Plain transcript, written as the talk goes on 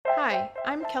Hi,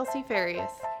 I'm Kelsey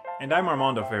Farias, And I'm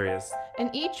Armando Farias. and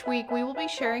each week we will be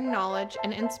sharing knowledge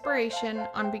and inspiration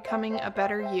on becoming a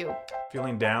better you.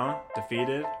 Feeling down,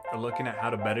 defeated, or looking at how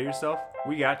to better yourself?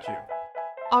 We got you.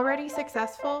 Already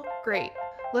successful? Great.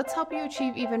 Let's help you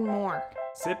achieve even more.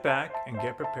 Sit back and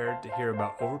get prepared to hear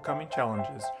about overcoming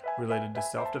challenges related to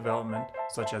self-development,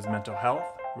 such as mental health,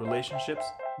 relationships,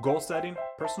 goal setting,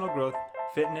 personal growth,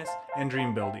 fitness, and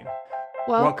dream building.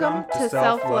 Welcome to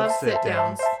Self-Love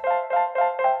Sit-Downs.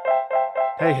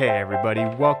 Hey everybody.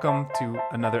 Welcome to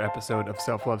another episode of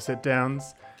Self-Love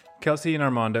Sit-Downs. Kelsey and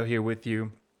Armando here with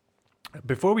you.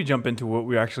 Before we jump into what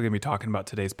we're actually going to be talking about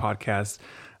today's podcast,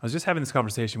 I was just having this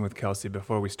conversation with Kelsey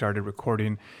before we started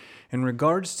recording in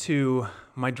regards to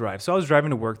my drive. So I was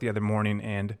driving to work the other morning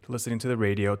and listening to the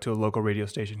radio, to a local radio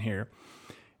station here.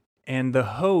 And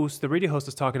the radio host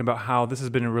is talking about how this has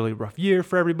been a really rough year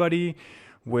for everybody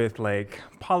with like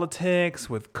politics,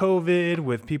 with COVID,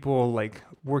 with people like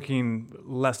working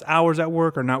less hours at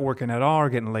work or not working at all or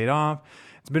getting laid off.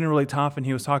 It's been really tough. And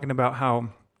he was talking about how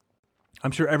I'm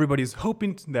sure everybody's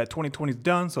hoping that 2020 is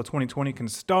done so 2020 can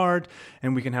start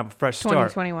and we can have a fresh start.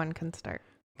 2021 can start.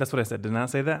 That's what I said. Did I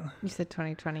not say that? You said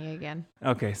 2020 again.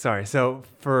 Okay, sorry. So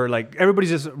for like,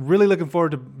 everybody's just really looking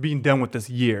forward to being done with this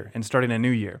year and starting a new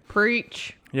year.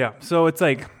 Preach. Yeah. So it's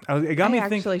like, it got me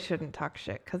thinking. I actually shouldn't talk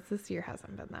shit because this year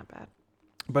hasn't been that bad.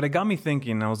 But it got me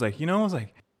thinking. I was like,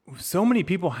 so many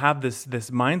people have this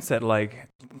mindset, like,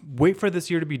 wait for this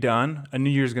year to be done. A new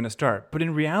year's going to start. But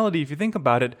in reality, if you think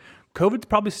about it, COVID's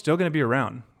probably still going to be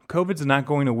around. COVID's not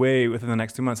going away within the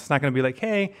next 2 months. It's not going to be like,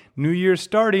 hey, New Year's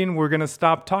starting. We're going to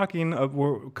stop talking.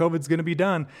 COVID's going to be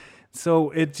done.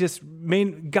 So it just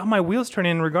got my wheels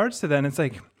turning in regards to that. And it's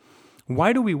like,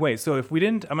 why do we wait? So if we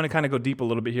didn't, I'm going to kind of go deep a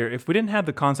little bit here. If we didn't have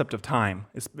the concept of time,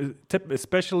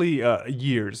 especially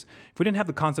years, if we didn't have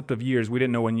the concept of years, we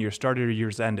didn't know when years started or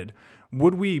years ended.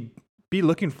 Would we be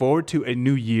looking forward to a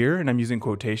new year? And I'm using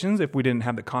quotations if we didn't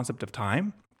have the concept of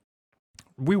time.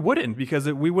 We wouldn't, because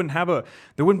there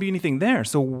wouldn't be anything there.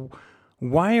 So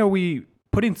why are we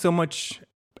putting so much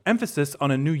emphasis on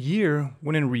a new year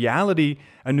when in reality,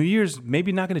 a new year's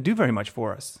maybe not going to do very much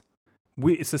for us?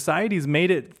 Society's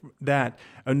made it that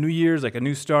a new year's like a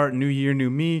new start, new year, new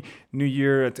me, new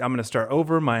year. I'm going to start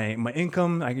over my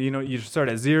income. You start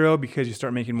at zero because you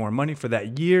start making more money for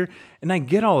that year. And I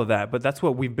get all of that, but that's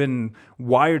what we've been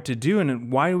wired to do.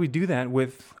 And why do we do that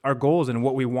with our goals and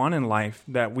what we want in life,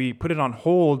 that we put it on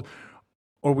hold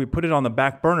or we put it on the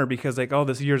back burner because like, oh,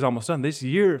 this year's almost done. This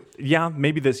year, yeah,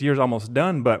 maybe this year's almost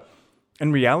done. But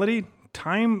in reality,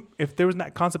 time, if there was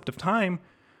that concept of time,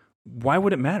 why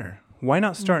would it matter? Why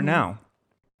not start now?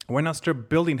 Why not start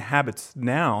building habits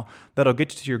now that'll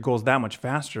get you to your goals that much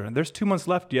faster? And there's 2 months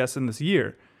left, yes, in this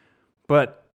year.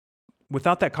 But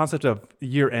without that concept of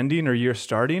year ending or year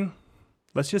starting,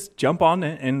 let's just jump on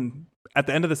it. And at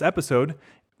the end of this episode,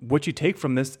 what you take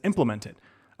from this, implement it.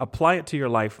 Apply it to your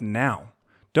life now.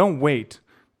 Don't wait.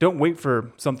 Don't wait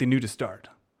for something new to start.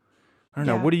 I don't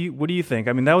know. What do you think?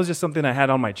 I mean, that was just something I had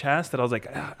on my chest that I was like,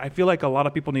 I feel like a lot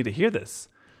of people need to hear this.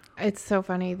 It's so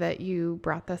funny that you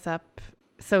brought this up.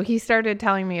 So he started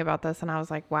telling me about this and I was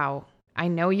like, wow, I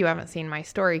know you haven't seen my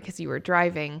story because you were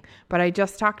driving, but I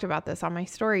just talked about this on my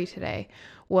story today,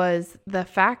 was the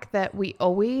fact that we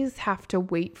always have to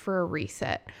wait for a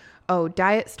reset. Oh,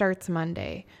 diet starts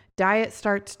Monday. Diet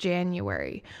starts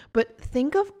January. But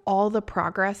think of all the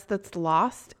progress that's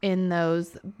lost in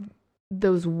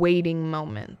those waiting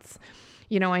moments.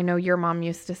 You know, I know your mom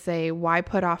used to say, why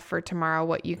put off for tomorrow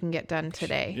what you can get done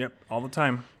today? Yep, all the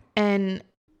time. And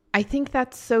I think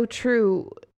that's so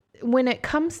true when it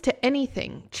comes to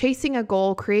anything, chasing a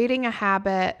goal, creating a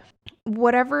habit,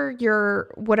 whatever you're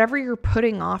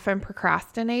putting off and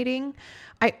procrastinating.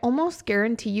 I almost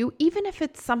guarantee you, even if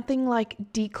it's something like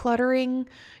decluttering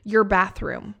your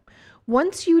bathroom,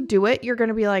 once you do it, you're going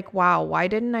to be like, wow, why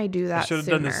didn't I do that sooner? I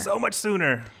should have done this so much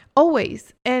sooner.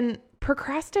 Always. And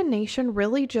procrastination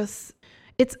really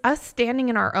it's us standing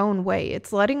in our own way.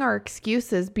 It's letting our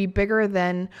excuses be bigger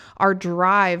than our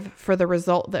drive for the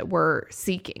result that we're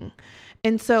seeking.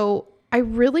 And so I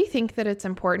really think that it's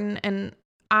important, and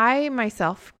I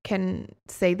myself can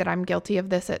say that I'm guilty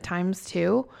of this at times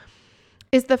too,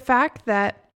 is the fact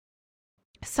that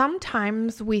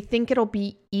sometimes we think it'll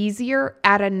be easier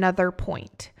at another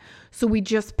point. So we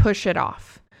just push it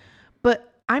off.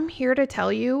 But I'm here to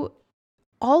tell you,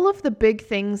 all of the big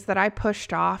things that I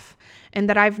pushed off and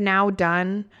that I've now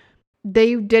done,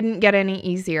 they didn't get any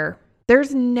easier.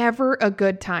 There's never a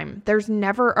good time. There's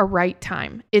never a right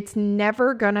time. It's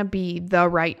never going to be the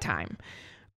right time.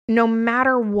 no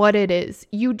matter what it is,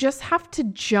 you just have to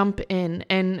jump in.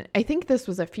 And I think this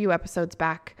was a few episodes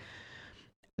back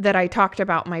that I talked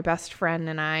about, my best friend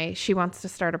and she wants to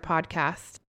start a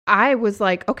podcast. I was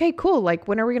like, okay, cool. Like,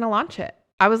 when are we going to launch it?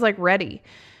 I was like, ready.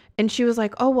 And she was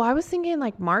like, oh, well, I was thinking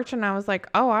like March. And I was like,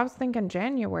 oh, I was thinking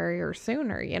January or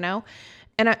sooner, you know?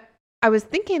 And I was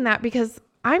thinking that because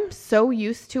I'm so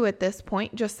used to at this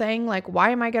point just saying like,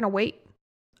 why am I going to wait?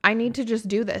 I need to just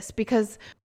do this, because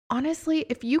honestly,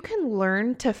 if you can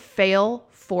learn to fail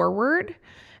forward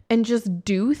and just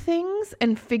do things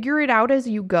and figure it out as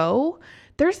you go,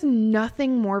 there's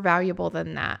nothing more valuable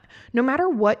than that. No matter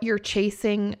what you're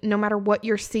chasing, no matter what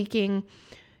you're seeking,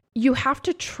 you have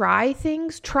to try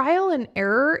things. Trial and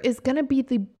error is going to be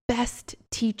the best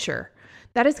teacher.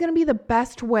 That is going to be the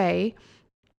best way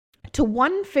to,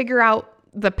 one, figure out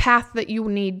the path that you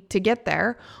need to get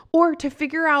there, or to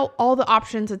figure out all the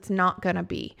options it's not going to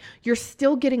be. You're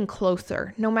still getting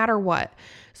closer no matter what.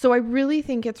 So I really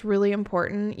think it's really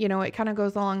important. You know, it kind of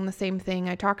goes along the same thing.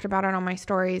 I talked about it on my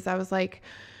stories. I was like,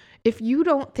 if you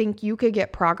don't think you could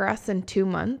get progress in 2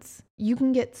 months, you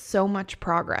can get so much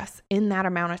progress in that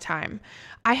amount of time.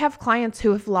 I have clients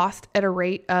who have lost at a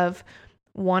rate of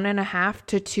 1.5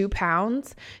 to 2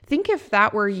 pounds. Think if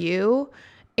that were you,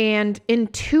 and in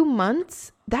 2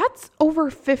 months, that's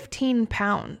over 15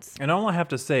 pounds. And all I have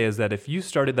to say is that if you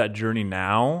started that journey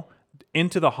now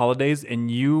into the holidays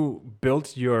and you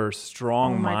built your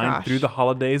strong mind through the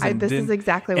holidays, and this is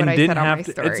exactly what I said on my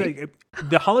story. It's like,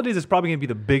 the holidays is probably going to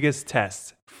be the biggest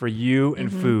test for you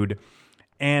and food.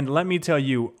 And let me tell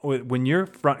you, when you're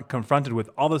confronted with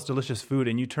all this delicious food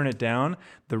and you turn it down,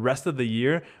 the rest of the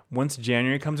year, once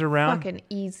January comes around, fucking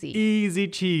easy. Easy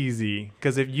cheesy.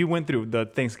 Because if you went through the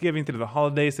Thanksgiving, through the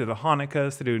holidays, through the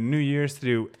Hanukkahs, through New Year's,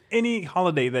 through any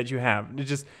holiday that you have, it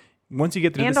just, once you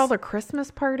get through and all the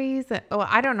Christmas parties.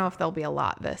 I don't know if there'll be a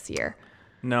lot this year.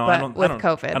 No, but I don't. With I don't,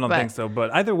 COVID, I don't think so.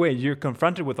 But either way, you're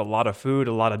confronted with a lot of food,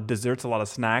 a lot of desserts, a lot of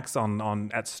snacks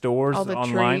on at stores, all the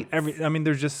online. Treats.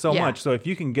 There's just so much. So if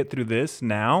you can get through this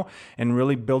now and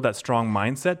really build that strong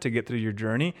mindset to get through your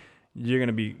journey, you're going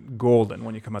to be golden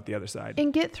when you come out the other side.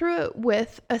 And get through it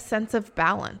with a sense of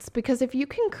balance. Because if you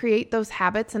can create those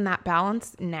habits and that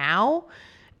balance now,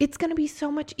 it's going to be so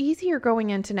much easier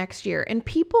going into next year. And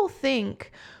people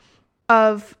think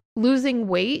of losing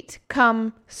weight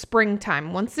come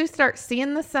springtime. Once they start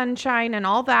seeing the sunshine and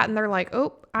all that, and they're like,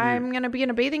 oh, I'm going to be in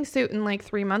a bathing suit in like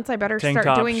 3 months. I better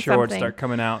start doing shorts something. Start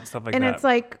coming out, stuff like that. And it's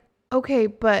like, okay,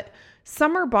 but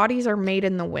summer bodies are made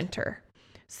in the winter.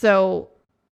 So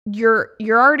you're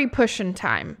already pushing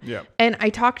time. Yeah. And I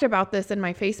talked about this in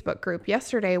my Facebook group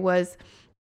yesterday, was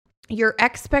your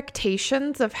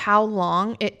expectations of how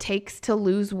long it takes to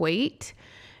lose weight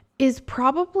is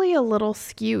probably a little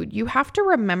skewed. You have to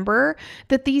remember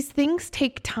that these things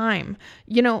take time.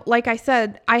 You know, like I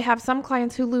said, I have some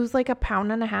clients who lose like 1.5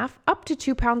 pounds up to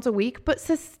 2 pounds a week, but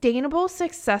sustainable,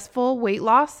 successful weight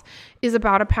loss is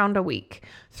about 1 pound a week.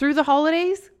 Through the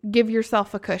holidays, give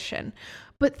yourself a cushion.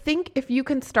 But think if you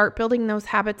can start building those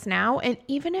habits now, and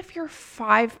even if you're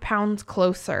 5 pounds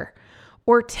closer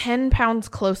or 10 pounds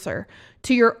closer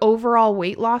to your overall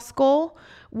weight loss goal,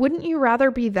 wouldn't you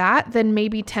rather be that than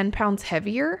maybe 10 pounds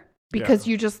heavier because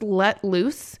you just let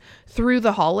loose through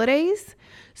the holidays?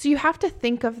 So you have to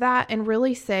think of that and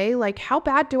really say, like, how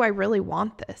bad do I really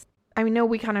want this? I know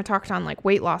we kind of talked on like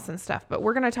weight loss and stuff, but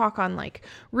we're going to talk on like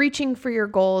reaching for your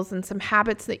goals and some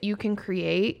habits that you can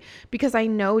create, because I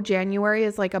know January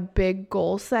is like a big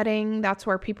goal setting. That's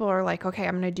where people are like, okay,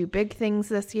 I'm going to do big things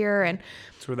this year. And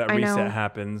that's where that reset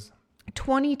happens.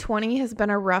 2020 has been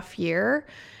a rough year.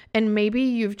 And maybe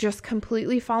you've just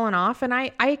completely fallen off. And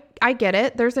I get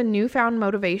it. There's a newfound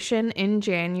motivation in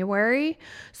January.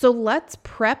 So let's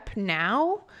prep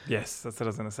now. Yes, that's what I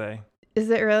was going to say. Is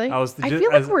it really? I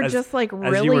feel like we're just like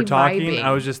really as you were talking, vibing.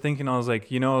 I was just thinking, I was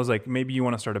like, maybe you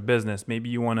want to start a business. Maybe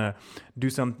you want to do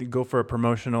something, go for a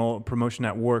promotion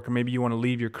at work, or maybe you want to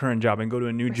leave your current job and go to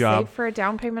a new job. Save for a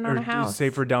down payment on a house.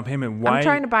 Save for a down payment. I'm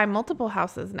trying to buy multiple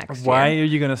houses next year. Why are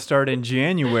you going to start in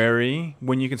January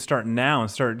when you can start now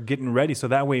and start getting ready? So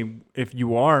that way, if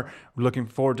you are looking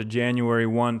forward to January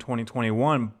 1,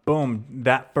 2021, boom,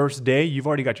 that first day, you've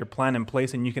already got your plan in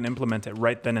place and you can implement it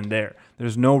right then and there.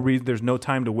 There's no reason, there's no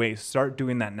time to waste. Start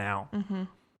doing that now.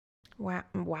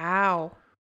 Mm-hmm. Wow.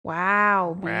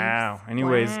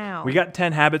 Anyways, we got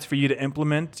 10 habits for you to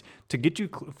implement to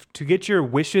get your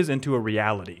wishes into a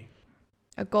reality.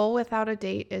 A goal without a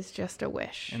date is just a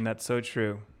wish. And that's so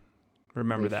true.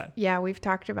 Remember that. Yeah, we've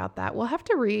talked about that. We'll have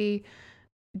to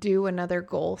redo another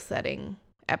goal setting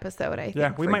episode, I think.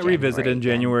 Yeah, we might revisit it in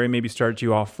January, maybe start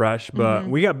you off fresh, but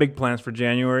we got big plans for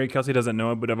January. Kelsey doesn't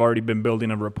know it, but I've already been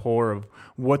building a rapport of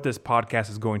what this podcast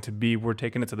is going to be. We're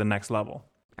taking it to the next level.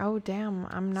 Oh, damn.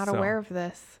 I'm not So, aware of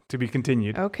this. To be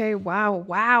continued. Okay.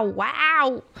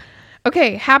 Wow.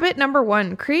 Okay. Habit number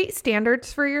 1, create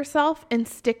standards for yourself and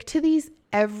stick to these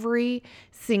every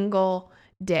single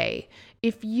day.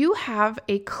 If you have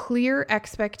a clear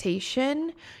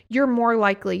expectation, you're more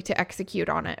likely to execute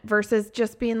on it versus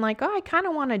just being like, oh, I kind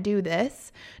of want to do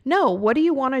this. No, what do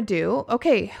you want to do?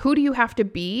 Okay, who do you have to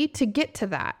be to get to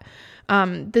that?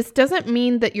 This doesn't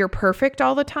mean that you're perfect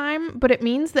all the time, but it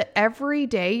means that every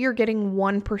day you're getting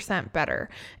 1% better.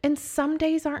 And some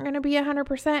days aren't going to be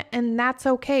 100%, and that's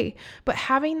okay. But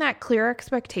having that clear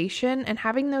expectation and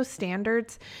having those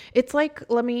standards, it's like,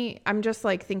 I'm just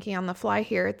like thinking on the fly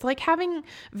here. It's like having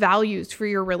values for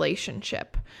your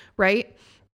relationship, right?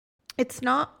 It's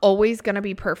not always going to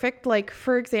be perfect. Like,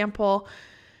 for example,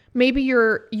 maybe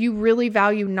you really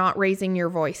value not raising your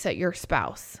voice at your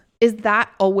spouse. Is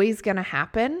that always going to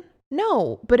happen?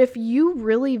 No. But if you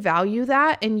really value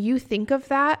that and you think of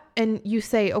that and you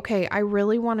say, okay, I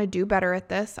really want to do better at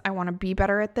this. I want to be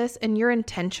better at this. And you're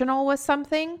intentional with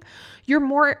something, you're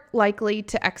more likely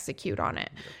to execute on it.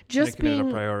 Just making it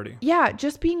a priority. Yeah.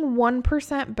 Just being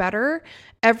 1% better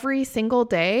every single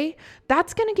day,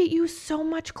 that's going to get you so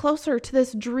much closer to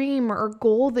this dream or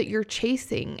goal that you're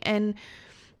chasing. And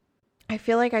I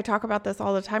feel like I talk about this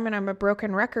all the time and I'm a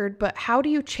broken record, but how do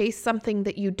you chase something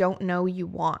that you don't know you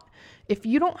want? If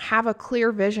you don't have a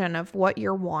clear vision of what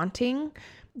you're wanting,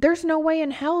 there's no way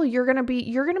in hell you're going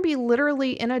to be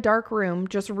literally in a dark room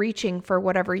just reaching for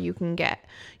whatever you can get.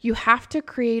 You have to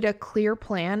create a clear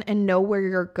plan and know where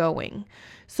you're going.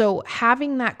 So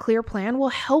having that clear plan will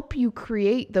help you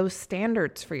create those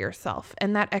standards for yourself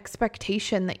and that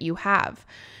expectation that you have.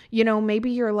 You know,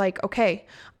 maybe you're like, okay,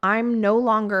 I'm no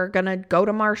longer going to go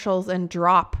to Marshall's and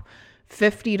drop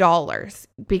 $50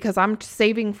 because I'm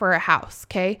saving for a house.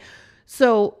 Okay.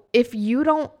 So if you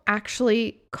don't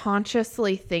actually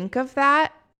consciously think of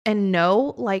that and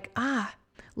know like,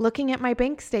 looking at my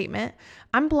bank statement,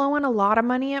 I'm blowing a lot of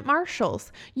money at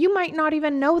Marshall's. You might not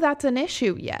even know that's an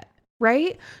issue yet.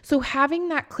 Right? So having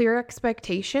that clear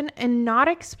expectation and not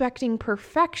expecting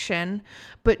perfection,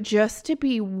 but just to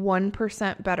be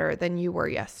 1% better than you were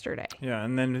yesterday. Yeah.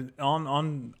 And then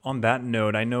on that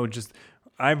note, I know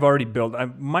I've already built,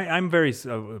 I'm very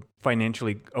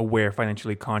financially aware,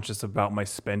 financially conscious about my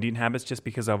spending habits just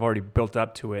because I've already built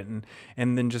up to it.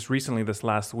 And then just recently this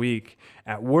last week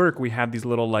at work, we have these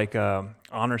little like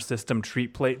honor system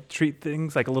treat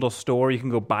things, like a little store. You can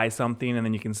go buy something and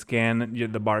then you can scan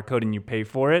the barcode and you pay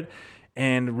for it.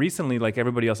 And recently, like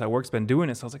everybody else at work's been doing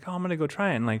it. So I was like, oh, I'm going to go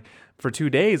try it. And like for 2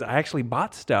 days, I actually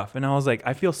bought stuff. And I was like,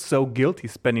 I feel so guilty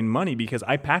spending money because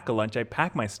I pack a lunch. I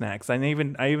pack my snacks. I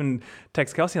even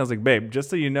text Kelsey. I was like, babe, just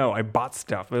so you know, I bought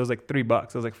stuff. It was like $3.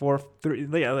 It was like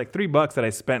 $3 that I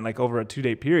spent like over a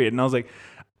 2-day period. And I was like,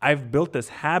 I've built this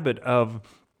habit of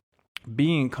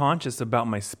being conscious about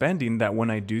my spending that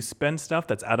when I do spend stuff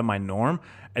that's out of my norm,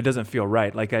 it doesn't feel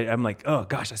right. Like I'm like, oh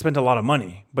gosh, I spent a lot of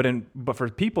money. But for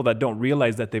people that don't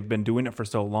realize that they've been doing it for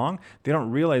so long, they don't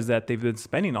realize that they've been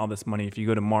spending all this money. If you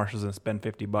go to Marshall's and spend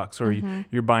 $50 or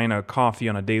you're buying a coffee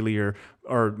on a daily or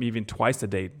even twice a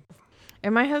day.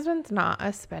 And my husband's not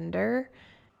a spender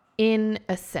in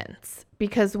a sense,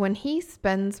 because when he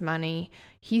spends money,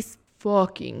 he's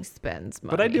fucking spends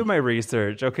money. But I do my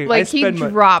research. Okay. Like he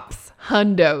drops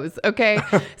hundos. Okay.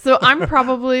 So I'm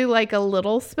probably like a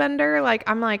little spender. Like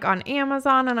I'm like on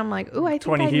Amazon and I'm like, ooh, I think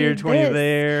 20 I here, need 20 this.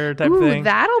 there type ooh, thing.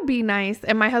 That'll be nice.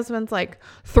 And my husband's like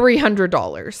 $300,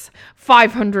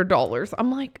 $500.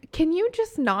 I'm like, can you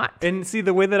just not? And see,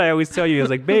 the way that I always tell you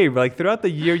is like, babe, like throughout the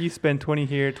year you spend 20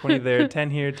 here, 20 there, 10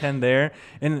 here, 10 there.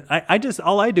 And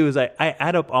all I do is I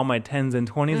add up all my 10s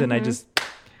and 20s and I just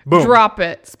boom, drop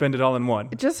it. Spend it all in one.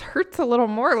 It just hurts a little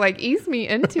more, like ease me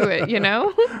into it, you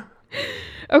know?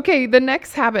 Okay, the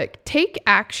next habit, take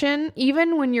action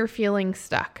even when you're feeling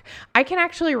stuck. I can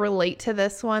actually relate to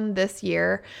this one this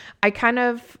year. I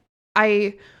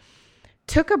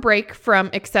took a break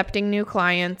from accepting new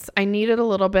clients. I needed a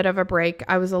little bit of a break.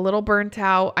 I was a little burnt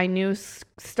out. I knew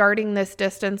starting this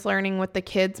distance learning with the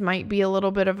kids might be a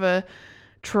little bit of a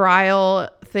trial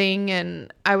thing,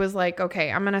 and I was like,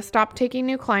 okay, I'm gonna stop taking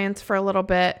new clients for a little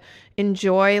bit,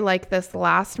 enjoy like this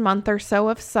last month or so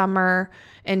of summer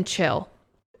and chill.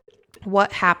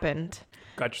 What happened?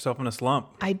 Got yourself in a slump.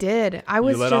 I did. You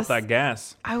let off that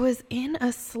gas. I was in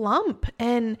a slump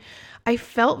and I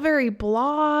felt very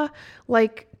blah,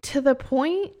 like to the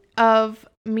point of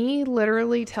me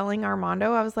literally telling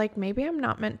Armando, I was like, maybe I'm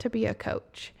not meant to be a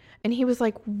coach. And he was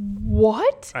like,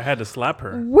 what? I had to slap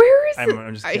her. Where is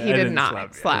it? He did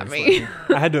not slap me.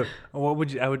 I had to, what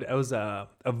would you, I was a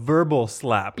verbal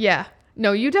slap. Yeah.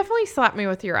 No, you definitely slapped me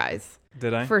with your eyes.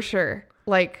 Did I? For sure.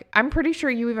 Like, I'm pretty sure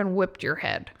you even whipped your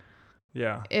head.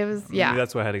 Yeah. It was, Maybe yeah.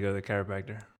 that's why I had to go to the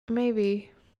chiropractor.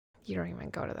 Maybe. You don't even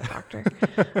go to the doctor.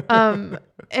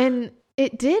 And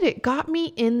it got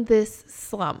me in this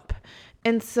slump.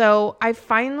 And so I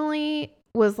finally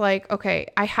was like, okay,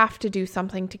 I have to do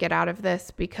something to get out of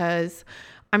this because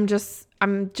I'm just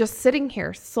sitting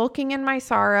here sulking in my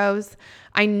sorrows.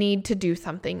 I need to do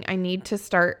something. I need to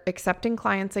start accepting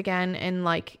clients again and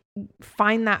like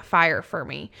find that fire for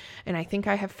me. And I think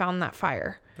I have found that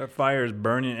fire. That fire is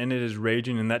burning and it is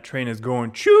raging and that train is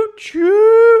going choo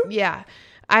choo. Yeah.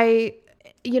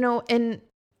 And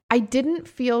I didn't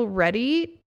feel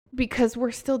ready because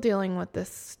we're still dealing with this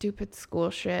stupid school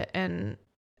shit. And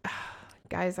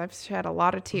guys, I've shed a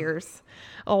lot of tears.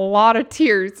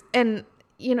 And,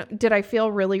 did I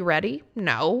feel really ready?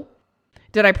 No.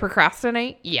 Did I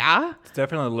procrastinate? Yeah. It's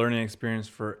definitely a learning experience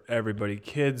for everybody,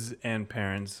 kids and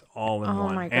parents all in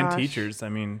one. My And gosh. teachers. I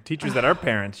mean, teachers that are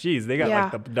parents, geez, they got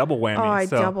like the double whammy. Oh, I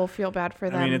double feel bad for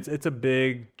them. I mean, it's a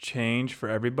big change for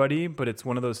everybody, but it's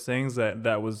one of those things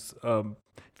that was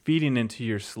feeding into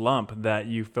your slump that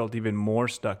you felt even more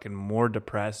stuck and more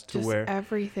depressed to just where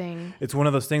everything. it's one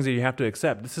of those things that you have to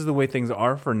accept. This is the way things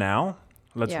are for now.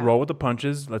 Let's roll with the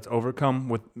punches. Let's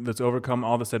overcome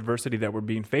all this adversity that we're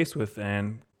being faced with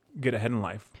and get ahead in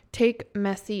life. Take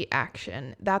messy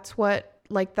action. That's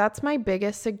my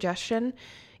biggest suggestion.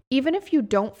 Even if you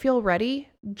don't feel ready,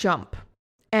 jump.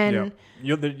 And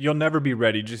you'll never be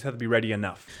ready. You just have to be ready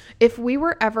enough. if we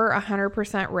were ever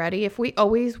 100% ready, if we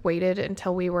always waited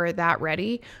until we were that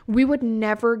ready, we would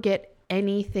never get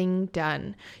anything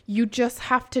done. You just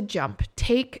have to jump.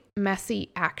 Take messy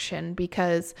action,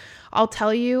 because I'll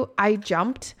tell you, I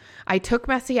jumped. I took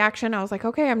messy action. I was like,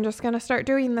 okay, I'm just going to start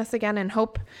doing this again and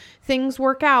hope things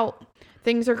work out.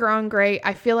 Things are growing great.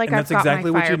 I feel like I've got my fire back.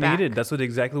 That's exactly what you needed. That's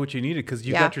exactly what you needed, because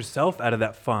you got yourself out of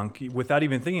that funk without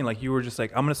even thinking. Like, you were just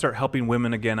like, I'm going to start helping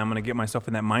women again. I'm going to get myself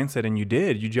in that mindset. And you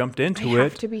did. You jumped into it. I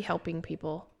have to be helping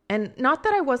people. And not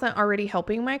that I wasn't already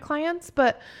helping my clients,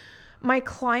 but my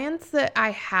clients that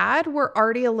I had were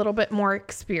already a little bit more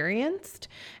experienced.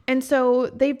 And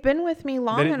so they've been with me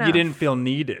long enough. You didn't feel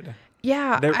needed.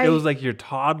 Yeah. It was like your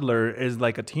toddler is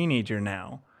like a teenager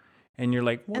now. And you're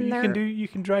like, well, you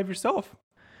can drive yourself.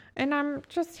 And I'm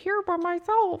just here by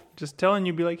myself. Just telling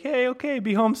you, be like, hey, okay,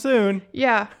 be home soon.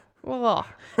 Yeah. Well,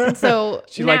 and so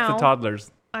she likes the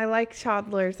toddlers. I like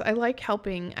toddlers. I like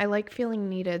helping. I like feeling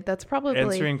needed. That's probably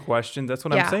answering questions. That's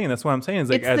what I'm saying. That's what I'm saying.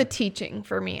 It's the teaching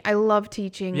for me. I love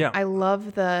teaching. Yeah. I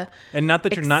love the and not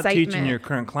that excitement. You're not teaching your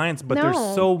current clients, but they're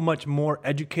so much more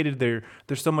educated. They're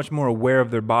so much more aware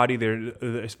of their body. They're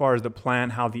as far as the plan,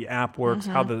 how the app works,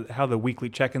 how the weekly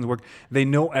check-ins work. They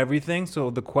know everything. So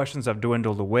the questions have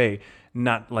dwindled away,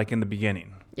 not like in the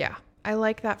beginning. Yeah. I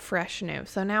like that fresh new.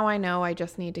 So now I know I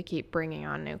just need to keep bringing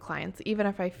on new clients, even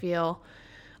if I feel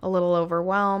a little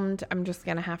overwhelmed. I'm just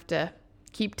going to have to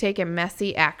keep taking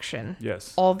messy action.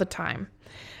 Yes. All the time.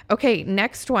 Okay,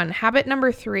 next one. Habit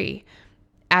number 3,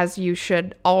 as you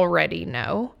should already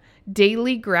know,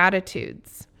 daily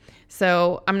gratitudes.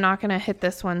 So I'm not going to hit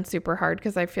this one super hard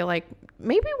because I feel like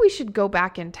maybe we should go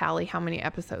back and tally how many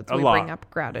episodes we bring up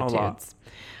gratitudes.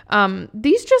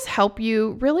 These just help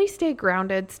you really stay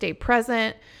grounded, stay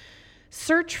present,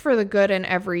 search for the good in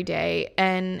every day.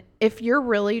 And if you're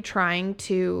really trying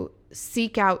to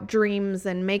seek out dreams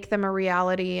and make them a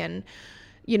reality and,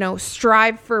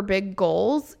 strive for big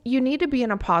goals, you need to be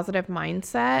in a positive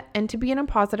mindset. And to be in a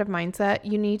positive mindset,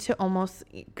 you need to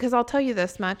because I'll tell you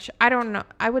this much, I don't know,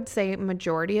 I would say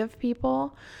majority of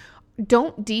people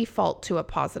don't default to a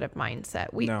positive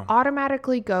mindset. We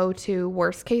automatically go to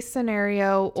worst case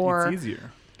scenario or it's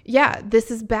easier. Yeah,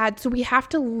 this is bad. So we have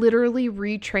to literally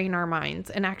retrain our minds.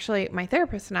 And actually, my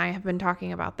therapist and I have been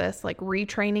talking about this, like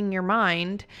retraining your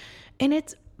mind. And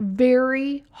it's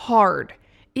very hard.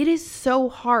 It is so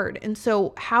hard. And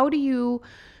so how do you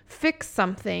fix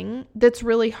something that's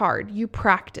really hard? You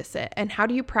practice it. And how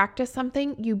do you practice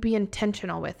something? You be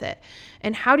intentional with it.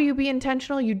 And how do you be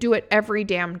intentional? You do it every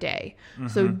damn day.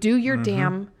 So do your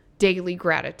damn daily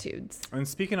gratitudes. And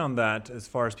speaking on that, as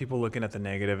far as people looking at the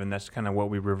negative, and that's kind of what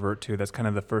we revert to, that's kind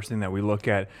of the first thing that we look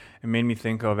at. It made me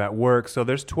think of at work. So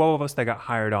there's 12 of us that got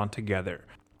hired on together.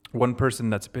 One person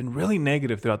that's been really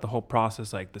negative throughout the whole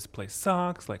process, like, this place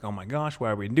sucks, like, oh my gosh,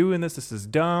 why are we doing this? This is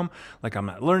dumb. Like, I'm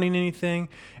not learning anything.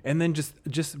 And then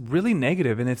just really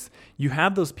negative. And you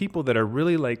have those people that are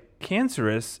really like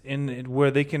cancerous in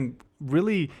where they can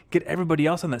really get everybody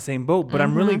else on that same boat. But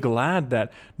I'm really glad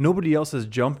that nobody else has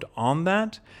jumped on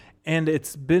that. And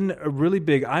it's been a really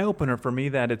big eye-opener for me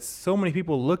that it's so many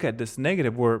people look at this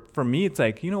negative where for me, it's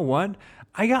like, you know what?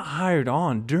 I got hired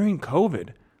on during COVID.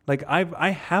 Like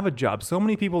I have a job. So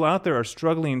many people out there are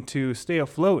struggling to stay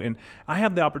afloat, and I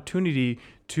have the opportunity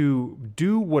to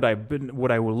do what I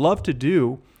would love to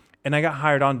do, and I got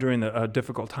hired on during a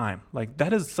difficult time. Like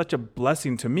that is such a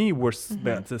blessing to me. Where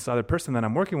that this other person that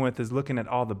I'm working with is looking at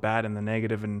all the bad and the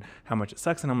negative and how much it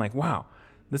sucks, and I'm like, wow.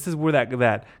 This is where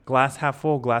that glass half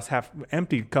full, glass half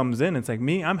empty comes in. It's like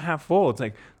me, I'm half full. It's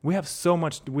like we have so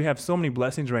many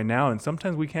blessings right now, and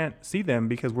sometimes we can't see them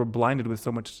because we're blinded with so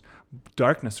much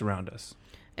darkness around us.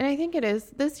 And I think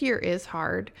this year is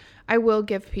hard. I will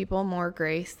give people more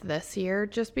grace this year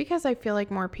just because I feel like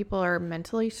more people are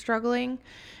mentally struggling.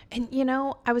 And,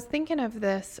 I was thinking of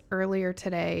this earlier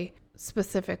today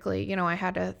specifically. I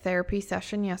had a therapy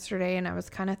session yesterday and I was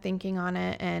kind of thinking on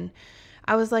it, and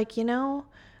I was like,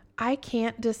 I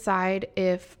can't decide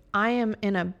if I am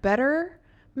in a better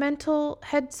mental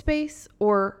headspace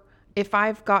or if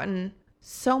I've gotten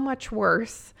so much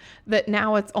worse that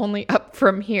now it's only up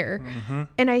from here. Mm-hmm.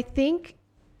 And I think,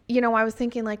 I was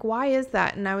thinking like, why is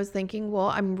that? And I was thinking, well,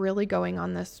 I'm really going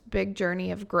on this big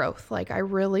journey of growth. Like I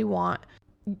really want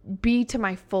be to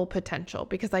my full potential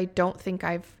because I don't think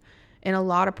I've, in a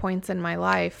lot of points in my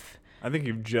life, I think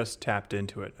you've just tapped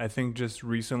into it. I think just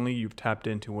recently you've tapped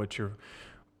into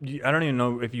I don't even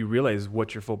know if you realize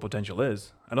what your full potential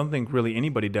is. I don't think really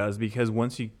anybody does, because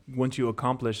once you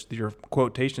accomplish your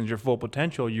quotations, your full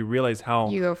potential, you realize how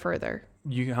you go further.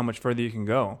 How much further you can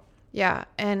go. Yeah.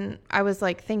 And I was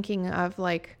like thinking of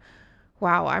like,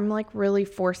 wow, I'm like really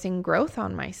forcing growth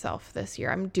on myself this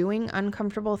year. I'm doing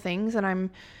uncomfortable things and I'm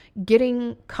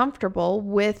getting comfortable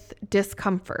with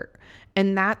discomfort.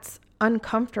 And that's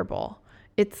uncomfortable.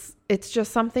 It's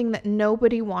just something that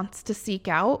nobody wants to seek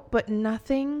out, but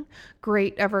nothing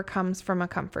great ever comes from a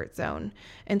comfort zone.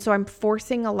 And so I'm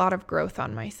forcing a lot of growth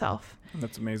on myself.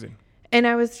 That's amazing. And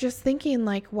I was just thinking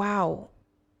like, wow,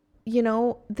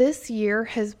 this year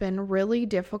has been really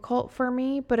difficult for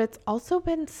me, but it's also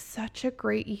been such a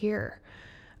great year.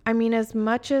 I mean, as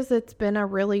much as it's been a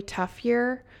really tough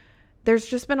year, there's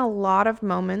just been a lot of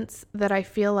moments that I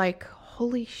feel like,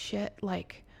 holy shit,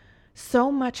 like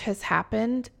so much has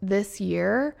happened this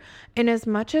year. And as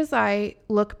much as I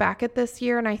look back at this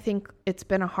year and I think it's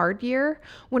been a hard year,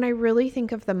 when I really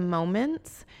think of the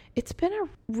moments, it's been a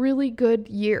really good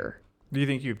year. Do you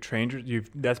think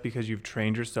that's because you've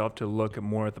trained yourself to look at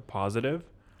more at the positive?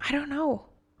 I don't know.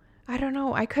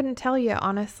 I couldn't tell you,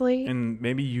 honestly. And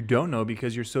maybe you don't know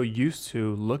because you're so used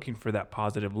to looking for that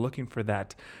positive, looking for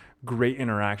that great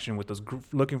interaction with those,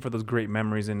 looking for those great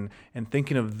memories, and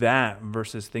thinking of that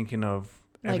versus thinking of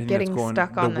like getting that's going,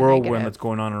 stuck on the whirlwind negative that's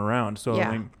going on around. So yeah.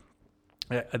 I mean,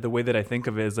 the way that I think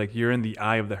of it is like you're in the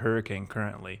eye of the hurricane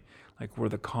currently, like where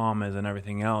the calm is and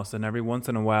everything else. And every once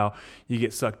in a while you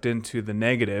get sucked into the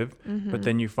negative, mm-hmm. but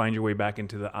then you find your way back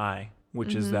into the eye, which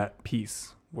mm-hmm. is that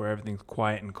peace where everything's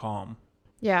quiet and calm.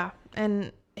 Yeah.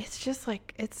 And it's just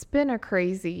like, it's been a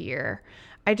crazy year.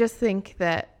 I just think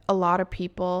that a lot of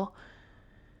people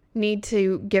need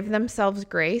to give themselves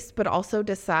grace, but also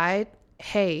decide,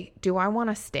 hey, do I want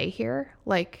to stay here?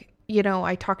 Like,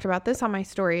 I talked about this on my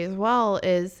story as well,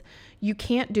 is you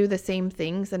can't do the same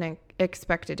things and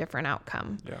expect a different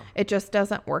outcome. Yeah. It just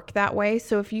doesn't work that way.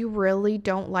 So if you really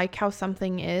don't like how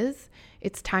something is,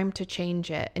 it's time to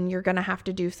change it. And you're going to have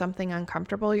to do something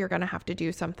uncomfortable. You're going to have to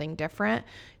do something different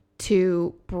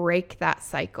to break that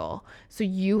cycle. So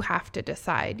you have to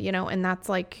decide, and that's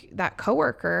like that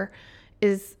coworker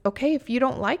is, okay, if you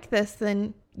don't like this,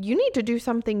 then you need to do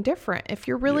something different. If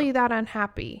you're really that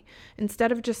unhappy,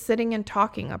 instead of just sitting and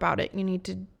talking about it, you need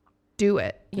to do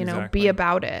it, be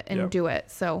about it and do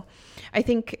it. So I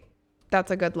think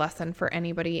that's a good lesson for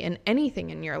anybody in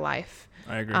anything in your life.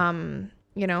 I agree.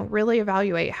 Really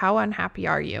evaluate, how unhappy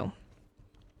are you?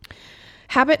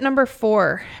 Habit number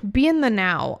 4, be in the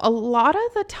now. A lot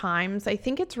of the times, I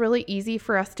think it's really easy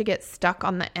for us to get stuck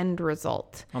on the end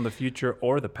result. On the future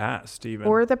or the past, even.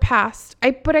 Or the past.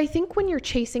 But I think when you're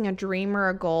chasing a dream or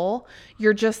a goal,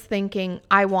 you're just thinking,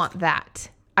 I want that.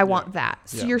 I want that.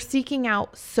 So you're seeking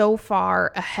out so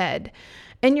far ahead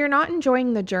and you're not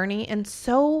enjoying the journey. And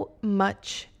so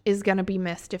much is going to be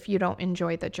missed if you don't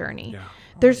enjoy the journey. Yeah.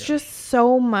 There's just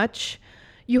so much.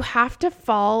 You have to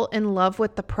fall in love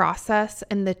with the process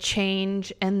and the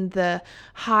change and the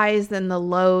highs and the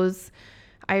lows.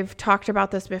 I've talked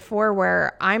about this before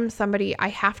where I'm somebody, I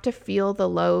have to feel the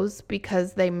lows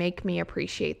because they make me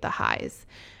appreciate the highs.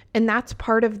 And that's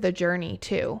part of the journey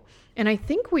too. And I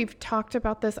think we've talked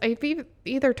about this. I've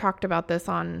either talked about this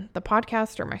on the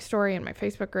podcast or my story in my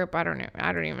Facebook group. I don't know.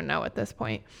 I don't even know at this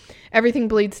point. Everything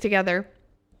bleeds together.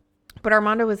 But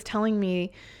Armando was telling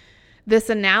me this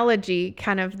analogy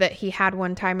kind of that he had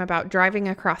one time about driving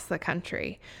across the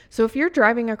country. So if you're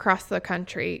driving across the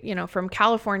country, you know, from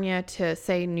California to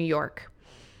say New York,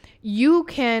 you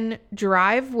can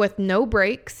drive with no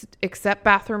brakes except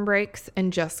bathroom brakes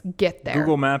and just get there.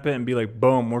 Google map it and be like,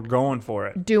 boom, we're going for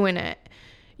it. Doing it.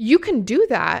 You can do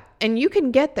that and you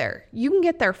can get there. You can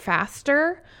get there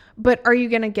faster, but are you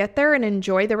going to get there and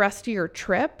enjoy the rest of your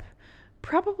trip?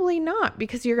 Probably not,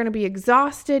 because you're going to be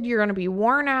exhausted, you're going to be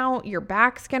worn out, your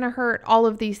back's going to hurt, all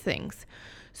of these things.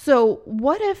 So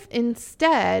what if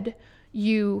instead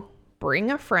you bring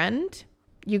a friend,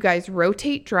 you guys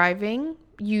rotate driving,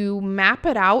 you map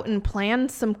it out and plan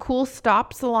some cool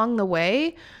stops along the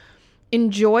way,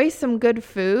 enjoy some good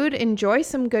food, enjoy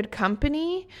some good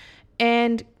company,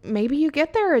 and maybe you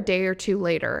get there a day or two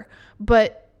later,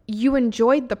 but you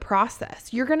enjoyed the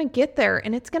process. You're going to get there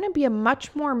and it's going to be a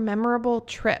much more memorable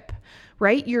trip,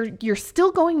 right? You're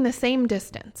still going the same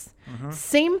distance,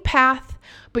 same path,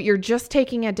 but you're just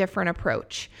taking a different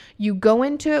approach. You go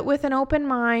into it with an open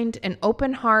mind, an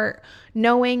open heart,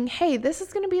 knowing, hey, this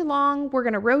is going to be long. We're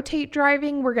going to rotate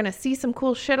driving. We're going to see some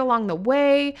cool shit along the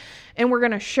way, and we're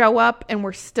going to show up and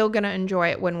we're still going to enjoy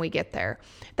it when we get there.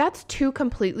 That's two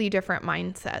completely different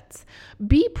mindsets.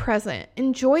 Be present.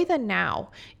 Enjoy the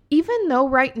now. Even though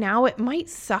right now it might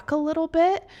suck a little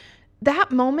bit,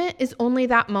 that moment is only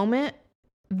that moment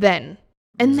then.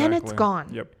 And then it's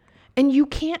gone. Yep. And you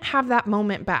can't have that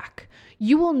moment back.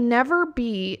 You will never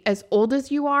be as old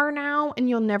as you are now, and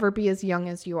you'll never be as young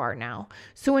as you are now.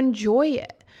 So enjoy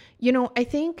it. You know, I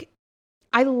think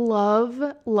I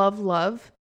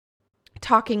love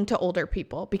talking to older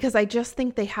people because I just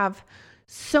think they have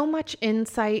so much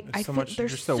insight.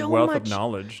 There's just a wealth of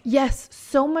knowledge. Yes,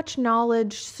 so much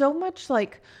knowledge, so much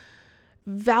like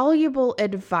valuable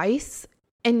advice.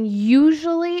 And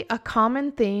usually a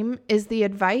common theme is the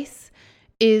advice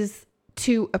is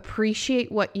to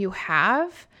appreciate what you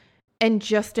have and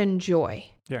just enjoy.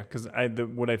 Yeah, because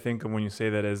what I think of when you say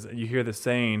that is you hear the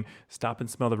saying, stop and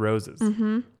smell the roses.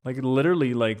 Like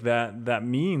literally like that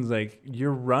means like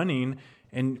you're running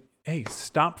and hey,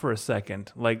 stop for a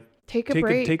second. Like take a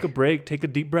break, take a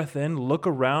deep breath in, look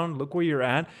around, look where you're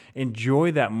at,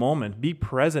 enjoy that moment, be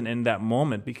present in that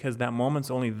moment because that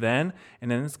moment's only then and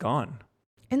then it's gone.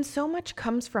 And so much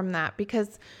comes from that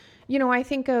because, you know, I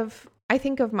think of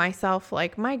myself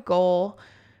like my goal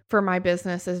for my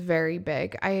business is very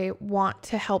big. I want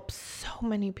to help so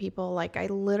many people. Like I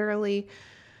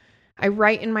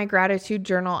write in my gratitude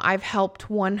journal, I've helped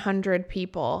 100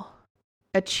 people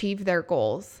achieve their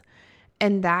goals.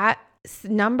 And that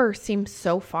number seems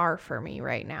so far for me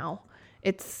right now.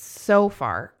 It's so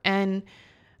far. And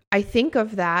I think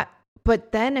of that.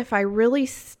 But then if I really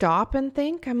stop and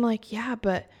think, I'm like, yeah,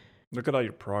 but look at all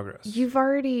your progress.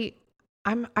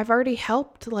 I've already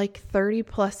helped like 30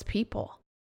 plus people.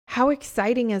 How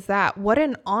exciting is that? What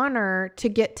an honor to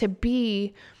get to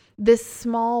be this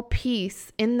small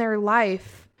piece in their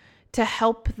life to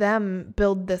help them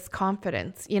build this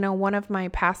confidence. You know, one of my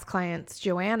past clients,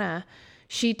 Joanna,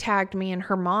 she tagged me and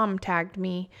her mom tagged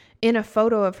me in a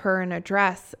photo of her in a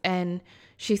dress. And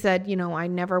she said, you know, I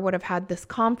never would have had this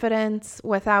confidence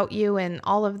without you and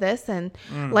all of this. And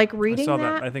like reading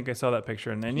that. I think I saw that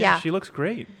picture. And yeah, she looks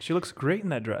great. She looks great in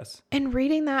that dress. And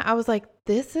reading that, I was like,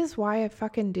 this is why I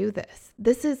fucking do this.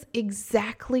 This is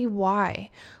exactly why.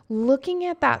 Looking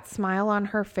at that smile on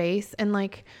her face and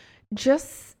like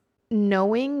just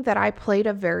knowing that I played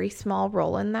a very small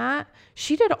role in that.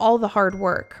 She did all the hard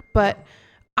work, but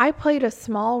I played a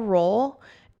small role,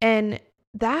 and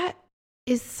that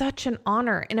is such an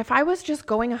honor. And if I was just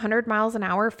going 100 miles an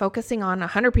hour, focusing on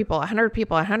 100 people, 100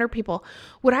 people, 100 people,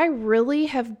 would I really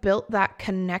have built that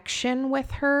connection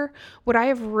with her? Would I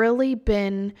have really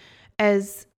been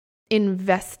as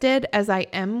invested as I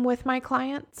am with my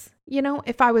clients? You know,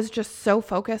 if I was just so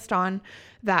focused on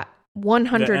that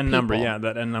 100 that end people. Number, yeah,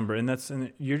 that end number.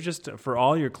 And you're just, for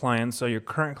all your clients, so your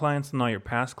current clients and all your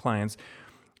past clients,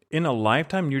 in a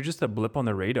lifetime, you're just a blip on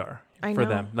the radar. For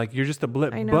them. Like you're just a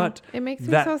blip. I know. But it makes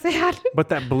me so sad. But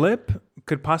that blip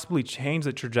could possibly change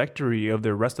the trajectory of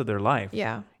the rest of their life.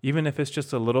 Yeah. Even if it's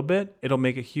just a little bit, it'll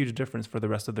make a huge difference for the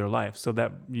rest of their life. So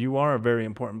that you are a very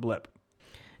important blip.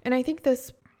 And I think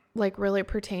this like really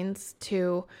pertains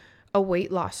to a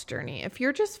weight loss journey. If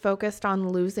you're just focused on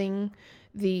losing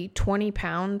the 20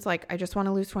 pounds, like I just want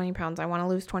to lose 20 pounds, I want to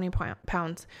lose 20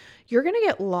 pounds, you're going to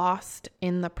get lost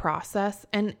in the process.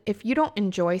 And if you don't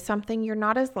enjoy something, you're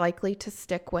not as likely to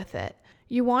stick with it.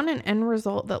 You want an end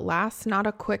result that lasts, not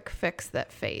a quick fix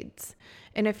that fades.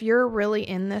 And if you're really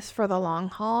in this for the long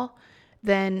haul,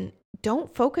 then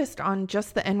don't focus on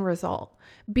just the end result.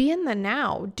 Be in the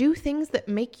now. Do things that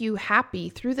make you happy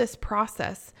through this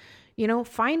process.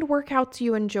 Find workouts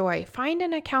you enjoy. Find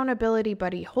an accountability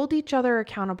buddy. Hold each other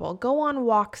accountable. Go on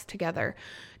walks together.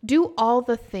 Do all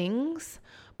the things,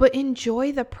 but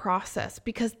enjoy the process,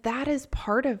 because that is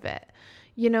part of it.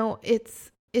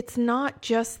 It's not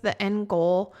just the end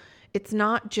goal. It's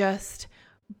not just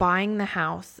buying the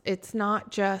house. It's not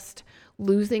just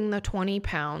losing the 20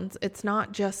 pounds. It's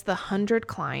not just the 100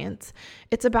 clients.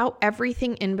 It's about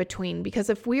everything in between. Because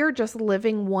if we are just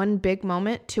living one big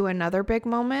moment to another big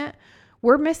moment,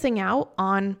 we're missing out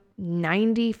on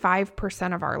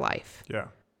 95% of our life. Yeah.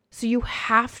 So you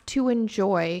have to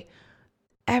enjoy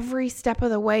every step of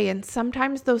the way. And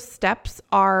sometimes those steps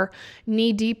are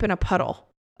knee deep in a puddle.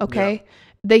 Okay. Yeah.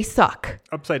 They suck.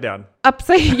 Upside down.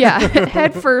 Yeah.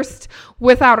 Head first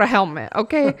without a helmet.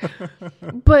 Okay.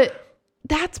 But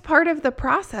that's part of the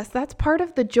process. That's part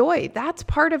of the joy. That's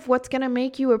part of what's going to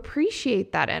make you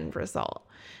appreciate that end result.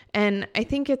 And I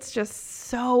think it's just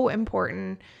so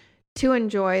important to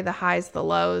enjoy the highs, the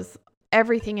lows,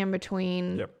 everything in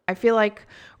between. Yep. I feel like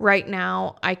right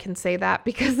now I can say that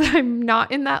because I'm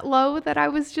not in that low that I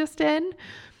was just in.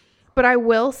 But I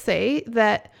will say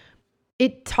that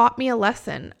it taught me a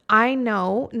lesson. I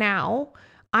know now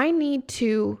I need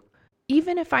to,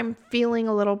 even if I'm feeling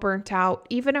a little burnt out,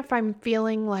 even if I'm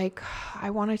feeling like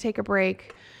I want to take a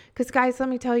break, because guys, let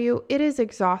me tell you, it is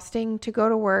exhausting to go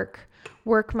to work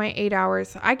my 8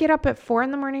 hours. I get up at 4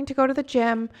 a.m. to go to the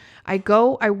gym. I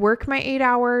work my 8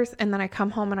 hours, and then I come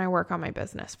home and I work on my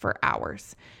business for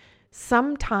hours.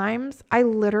 Sometimes I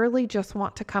literally just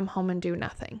want to come home and do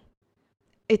nothing.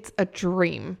 It's a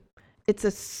dream. It's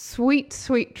a sweet,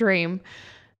 sweet dream.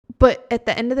 But at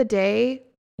the end of the day,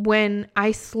 when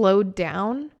I slowed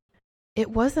down, it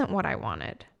wasn't what I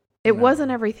wanted. It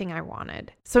wasn't everything I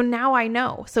wanted. So now I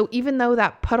know. So even though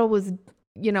that puddle was,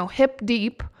 hip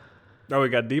deep. Oh, it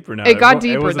got deeper now. It got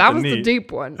deeper. That was the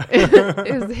deep one.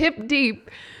 It was hip deep.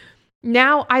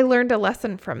 Now I learned a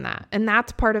lesson from that. And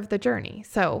that's part of the journey.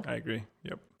 So I agree.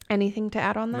 Yep. Anything to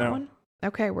add on that No. one?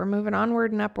 Okay, we're moving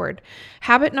onward and upward.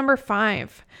 Habit number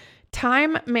 5,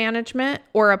 time management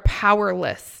or a power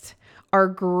list are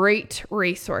great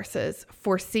resources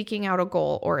for seeking out a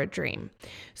goal or a dream.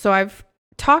 So we've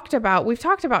talked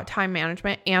about time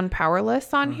management and power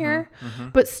lists on here,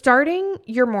 but starting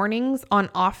your mornings on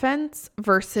offense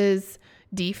versus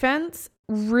defense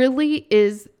really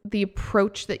is the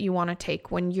approach that you want to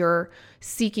take when you're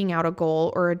seeking out a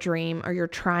goal or a dream, or you're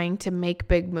trying to make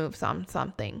big moves on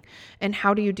something. And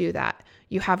how do you do that?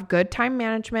 You have good time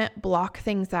management, block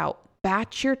things out,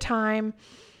 batch your time,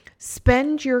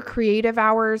 spend your creative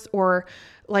hours, or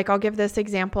like I'll give this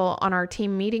example on our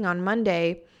team meeting on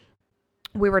Monday.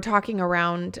 We were talking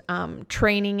around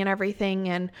training and everything.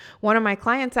 And one of my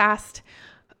clients asked,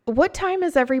 what time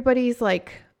is everybody's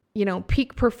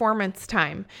peak performance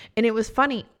time? And it was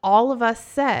funny. All of us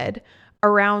said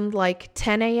around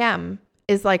 10 a.m.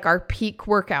 is our peak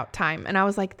workout time. And I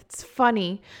was like, it's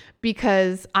funny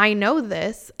because I know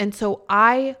this. And so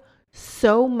I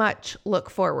so much look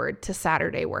forward to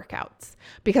Saturday workouts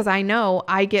because I know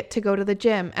I get to go to the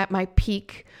gym at my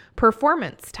peak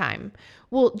performance time.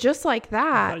 Well, just like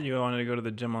that. I thought you wanted to go to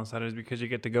the gym on Saturdays because you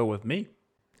get to go with me.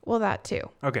 Well, that too.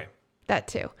 Okay. That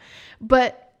too.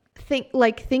 But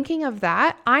thinking of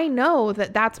that, I know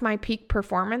that that's my peak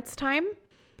performance time.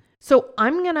 So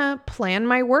I'm going to plan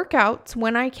my workouts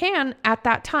when I can at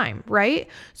that time, right?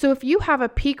 So if you have a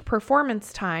peak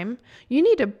performance time, you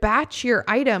need to batch your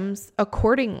items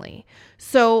accordingly.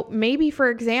 So maybe,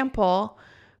 for example,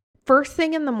 first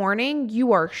thing in the morning,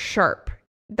 you are sharp.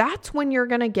 That's when you're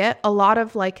going to get a lot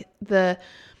of the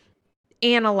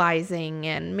analyzing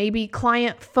and maybe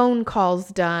client phone calls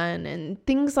done and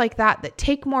things like that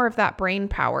take more of that brain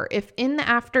power. If in the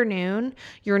afternoon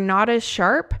you're not as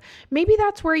sharp, maybe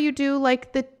that's where you do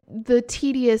the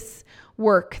tedious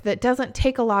work that doesn't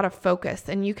take a lot of focus,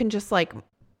 and you can just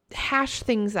hash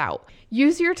things out.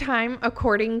 Use your time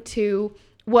according to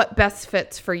what best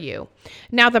fits for you.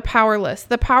 Now, the power list.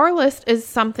 The power list is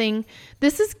something,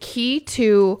 this is key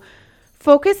to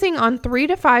focusing on 3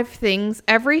 to 5 things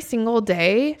every single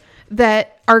day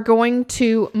that are going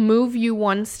to move you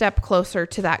one step closer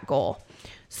to that goal.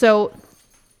 So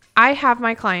I have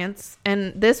my clients,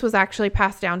 and this was actually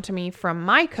passed down to me from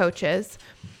my coaches.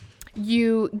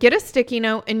 You get a sticky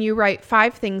note and you write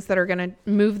 5 things that are going to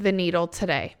move the needle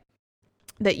today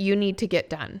that you need to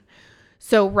get done.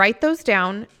 So write those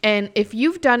down. And if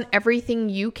you've done everything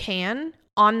you can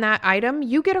on that item,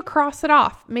 you get to cross it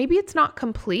off. Maybe it's not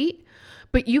complete,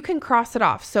 but you can cross it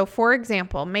off. So for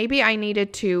example, maybe I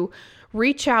needed to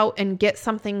reach out and get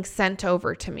something sent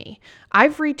over to me.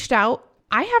 I've reached out.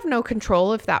 I have no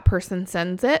control if that person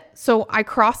sends it. So I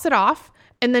cross it off.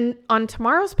 And then on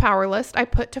tomorrow's power list, I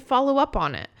put to follow up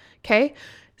on it. Okay.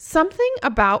 Something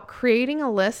about creating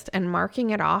a list and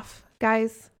marking it off,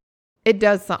 guys, it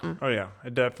does something. Oh yeah,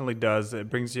 it definitely does.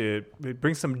 It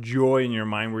brings some joy in your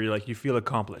mind where you feel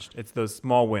accomplished. It's those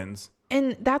small wins.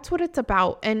 And that's what it's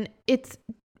about. And it's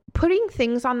putting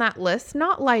things on that list,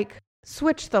 not like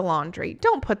switch the laundry.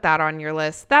 Don't put that on your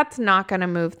list. That's not going to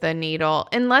move the needle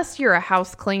unless you're a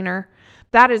house cleaner.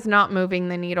 That is not moving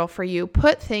the needle for you.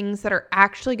 Put things that are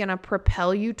actually going to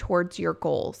propel you towards your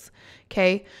goals.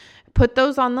 Okay. Put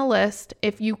those on the list.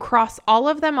 If you cross all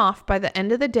of them off by the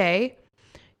end of the day,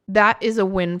 that is a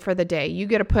win for the day. You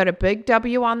get to put a big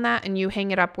W on that and you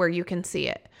hang it up where you can see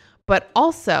it. But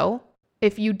also,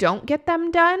 if you don't get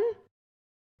them done,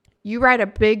 you write a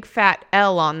big fat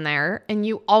L on there and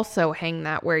you also hang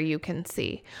that where you can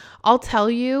see. I'll tell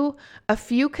you, a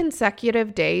few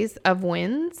consecutive days of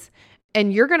wins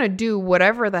and you're going to do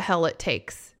whatever the hell it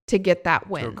takes to get that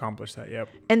win. To accomplish that, yep.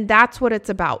 And that's what it's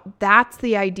about. That's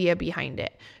the idea behind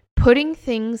it. Putting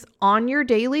things on your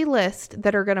daily list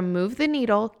that are going to move the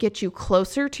needle, get you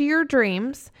closer to your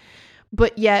dreams,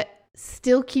 but yet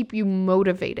still keep you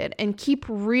motivated and keep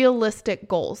realistic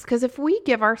goals. Because if we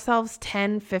give ourselves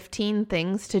 10, 15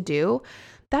 things to do,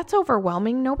 that's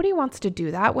overwhelming. Nobody wants to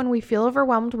do that. When we feel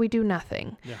overwhelmed, we do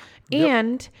nothing. Yeah.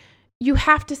 And you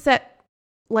have to set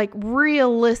like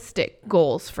realistic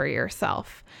goals for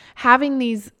yourself. Having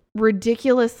these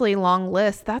ridiculously long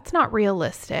lists, that's not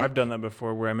realistic. I've done that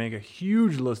before where I make a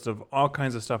huge list of all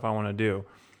kinds of stuff I want to do.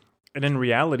 And in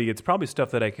reality, it's probably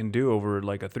stuff that I can do over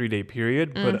like a 3-day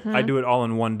period, but I do it all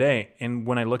in one day. And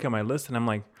when I look at my list and I'm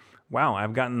like, wow,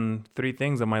 I've gotten 3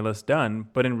 things on my list done.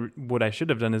 But what I should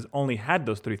have done is only had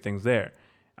those 3 things there.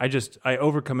 I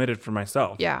overcommitted for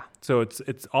myself. Yeah. So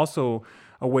it's also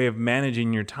a way of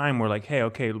managing your time where like, hey,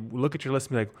 okay, look at your list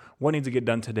and be like, what needs to get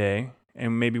done today?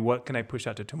 And maybe what can I push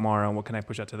out to tomorrow and what can I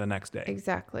push out to the next day?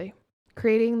 Exactly.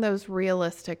 Creating those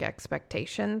realistic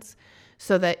expectations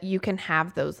so that you can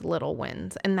have those little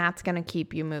wins. And that's going to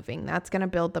keep you moving. That's going to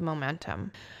build the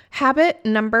momentum. Habit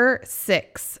number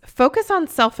 6, focus on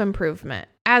self-improvement.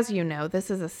 As you know,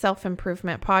 this is a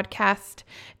self-improvement podcast.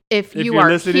 If you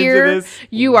are here,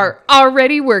 you are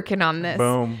already working on this.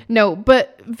 Boom. No,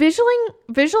 but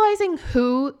visualizing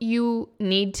who you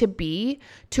need to be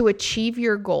to achieve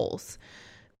your goals,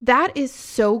 that is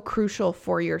so crucial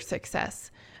for your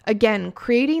success. Again,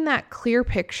 creating that clear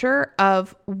picture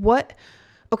of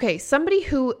somebody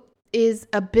who is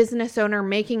a business owner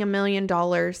making $1 million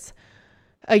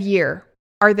a year,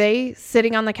 are they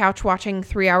sitting on the couch watching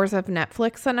 3 hours of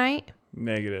Netflix a night?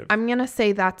 Negative. I'm going to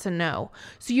say that's a no.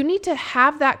 So you need to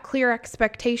have that clear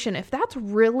expectation. If that's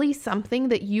really something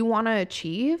that you want to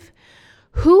achieve,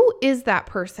 who is that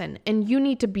person? And you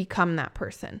need to become that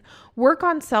person. Work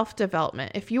on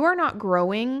self-development. If you are not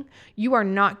growing, you are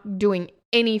not doing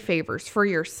any favors for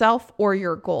yourself or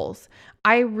your goals.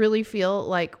 I really feel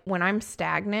like when I'm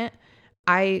stagnant,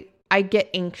 I get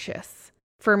anxious.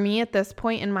 For me at this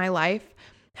point in my life,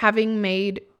 having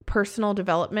made personal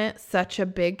development such a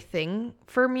big thing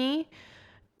for me,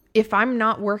 if I'm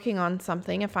not working on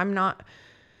something, if I'm not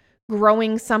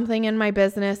growing something in my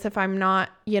business, if I'm not,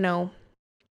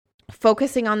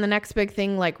 focusing on the next big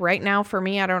thing, like right now for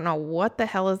me, I don't know what the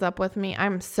hell is up with me.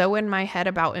 I'm so in my head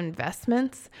about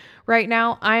investments right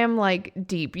now. I am like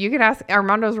deep. You can ask,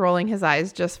 Armando's rolling his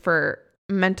eyes just for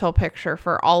mental picture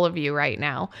for all of you right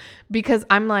now, because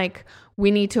I'm like, we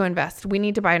need to invest. We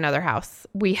need to buy another house.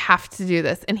 We have to do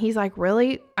this. And he's like,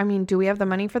 really? I mean, do we have the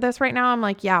money for this right now? I'm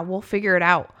like, yeah, we'll figure it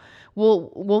out.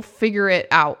 We'll figure it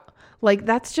out. Like,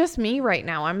 that's just me right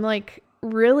now. I'm like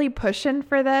really pushing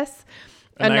for this.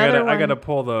 And I gotta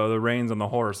pull the reins on the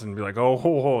horse and be like,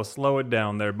 oh, slow it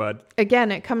down there, bud.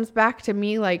 Again, it comes back to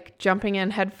me like jumping in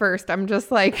head first. I'm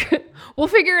just like, we'll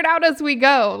figure it out as we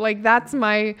go. Like, that's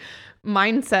my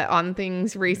mindset on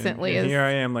things recently. And here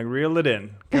I am, like, reel it in.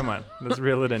 Come on, let's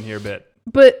reel it in here a bit.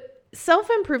 But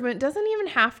self-improvement doesn't even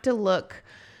have to look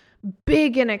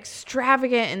big and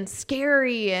extravagant and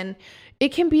scary. And it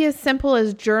can be as simple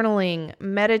as journaling,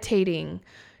 meditating,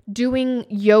 doing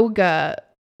yoga,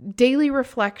 daily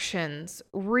reflections,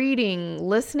 reading,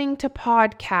 listening to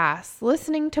podcasts,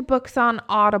 listening to books on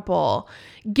Audible,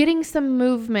 getting some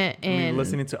movement in. I mean,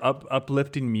 listening to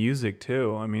uplifting music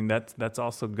too. I mean, that's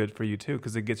also good for you too,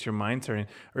 because it gets your mind turning.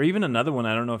 Or even another one,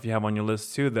 I don't know if you have on your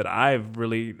list too, that I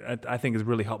think has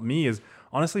really helped me is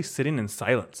honestly sitting in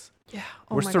silence. Yeah.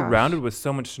 We're surrounded with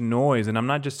so much noise, and I'm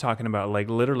not just talking about like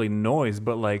literally noise,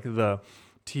 but like the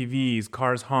TVs,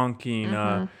 cars honking,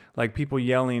 like people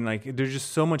yelling. Like there's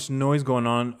just so much noise going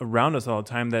on around us all the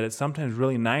time that it's sometimes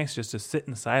really nice just to sit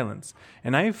in silence.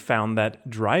 And I've found that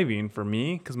driving for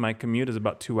me, because my commute is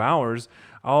about 2 hours,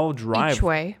 I'll drive Each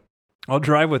way. I'll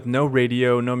drive with no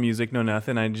radio, no music, no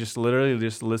nothing. I just literally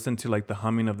just listen to like the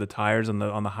humming of the tires on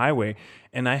the highway,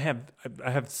 and I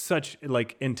have such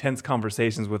like intense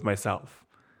conversations with myself.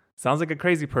 Sounds like a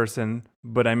crazy person,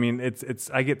 but I mean it's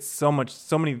I get so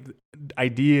many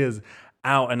ideas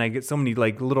out, and I get so many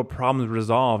like little problems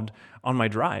resolved on my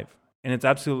drive, and it's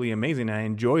absolutely amazing. I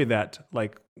enjoy that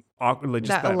like awkward,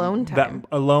 just That alone time.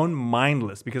 that alone,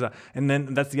 mindless. Because and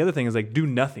then that's the other thing is like do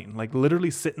nothing, like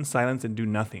literally sit in silence and do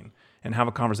nothing. And have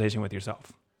a conversation with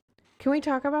yourself. Can we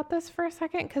talk about this for a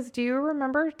second? Because do you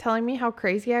remember telling me how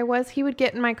crazy I was? He would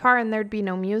get in my car and there'd be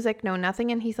no music, no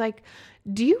nothing. And he's like,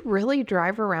 do you really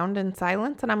drive around in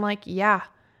silence? And I'm like, yeah,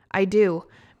 I do.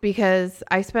 Because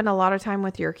I spend a lot of time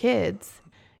with your kids.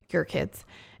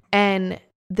 And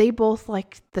they both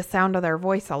like the sound of their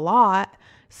voice a lot.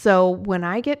 So when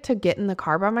I get in the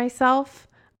car by myself,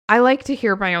 I like to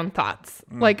hear my own thoughts.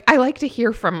 Like I like to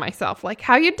hear from myself. Like,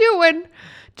 how you doing?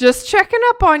 Just checking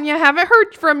up on you. Haven't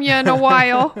heard from you in a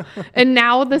while. And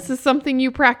now this is something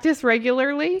you practice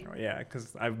regularly. Yeah,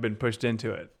 because I've been pushed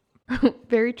into it.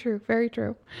 Very true. Very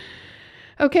true.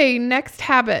 Okay, next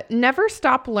habit. Never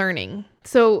stop learning.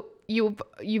 So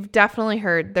you've definitely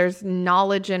heard there's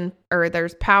knowledge or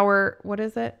there's power. What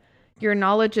is it? Your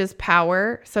knowledge is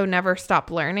power. So never stop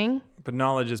learning. But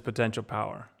knowledge is potential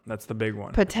power. That's the big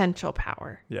one. Potential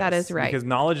power. Yes, that is right. Because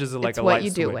knowledge is like it's a what light you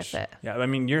switch. do with it. Yeah, I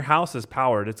mean, your house is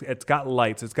powered. It's got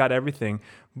lights. It's got everything.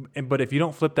 But if you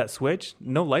don't flip that switch,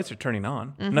 no lights are turning on.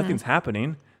 Mm-hmm. Nothing's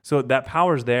happening. So that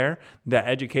power's there. That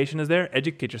education is there.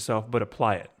 Educate yourself, but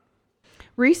apply it.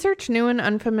 Research new and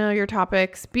unfamiliar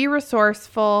topics. Be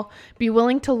resourceful. Be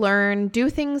willing to learn. Do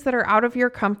things that are out of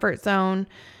your comfort zone.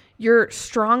 You're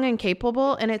strong and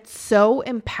capable, and it's so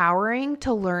empowering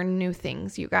to learn new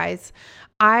things, you guys.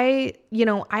 I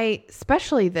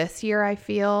especially this year, I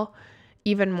feel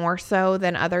even more so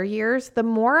than other years. The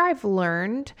more I've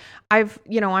learned,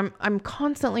 I'm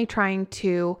constantly trying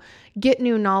to get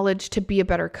new knowledge to be a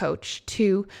better coach,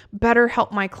 to better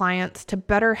help my clients, to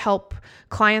better help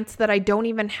clients that I don't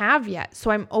even have yet.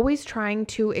 So I'm always trying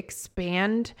to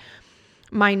expand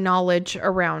my knowledge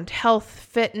around health,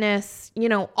 fitness,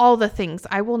 all the things.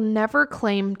 I will never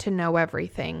claim to know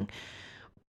everything.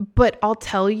 But I'll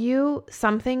tell you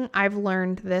something I've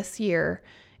learned this year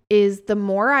is the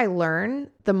more I learn,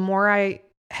 the more I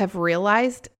have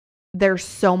realized there's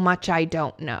so much I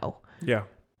don't know. Yeah.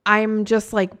 I'm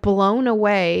just like blown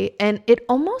away. And it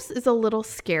almost is a little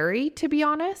scary, to be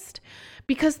honest,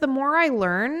 because the more I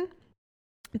learn,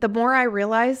 the more I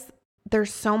realize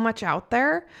there's so much out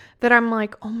there that I'm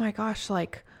like, oh my gosh,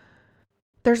 like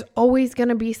there's always going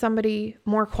to be somebody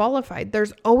more qualified.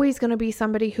 There's always going to be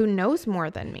somebody who knows more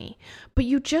than me, but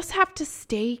you just have to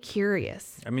stay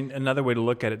curious. I mean, another way to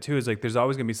look at it too is like, there's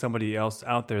always going to be somebody else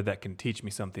out there that can teach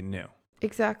me something new.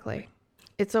 Exactly.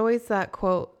 It's always that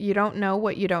quote, you don't know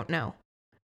what you don't know.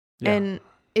 Yeah. And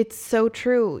it's so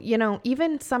true.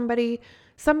 Even somebody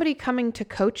coming to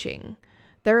coaching,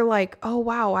 they're like, oh,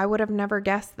 wow, I would have never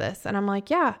guessed this. And I'm like,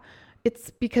 yeah,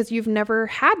 it's because you've never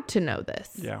had to know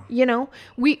this. Yeah.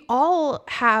 We all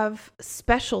have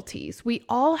specialties. We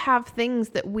all have things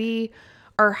that we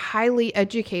are highly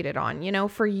educated on.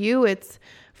 For you, it's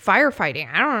firefighting.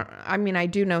 I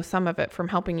do know some of it from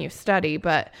helping you study,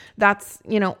 but that's,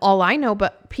 all I know,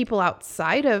 but people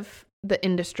outside of the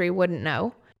industry wouldn't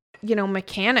know.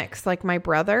 Mechanics, like my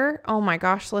brother, oh my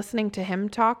gosh, listening to him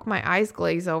talk, my eyes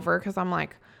glaze over because I'm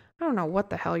like, I don't know what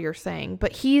the hell you're saying,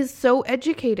 but he's so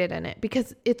educated in it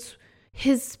because it's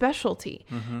his specialty.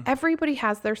 Mm-hmm. Everybody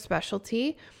has their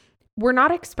specialty. We're not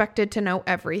expected to know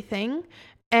everything.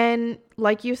 And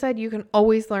like you said, you can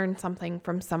always learn something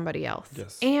from somebody else.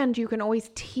 Yes. And you can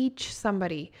always teach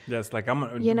somebody. Yes, like I'm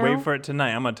going to wait for it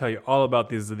tonight. I'm going to tell you all about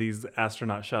these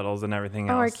astronaut shuttles and everything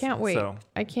else. Oh, I can't wait.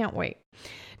 I can't wait.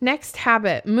 Next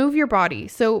habit, move your body.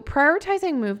 So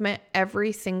prioritizing movement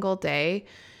every single day.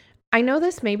 I know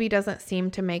this maybe doesn't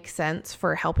seem to make sense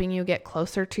for helping you get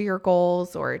closer to your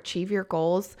goals or achieve your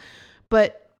goals,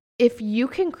 but if you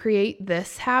can create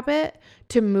this habit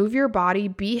to move your body,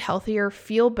 be healthier,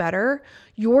 feel better,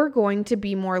 you're going to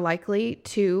be more likely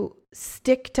to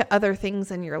stick to other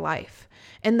things in your life.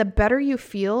 And the better you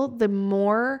feel, the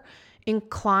more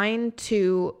inclined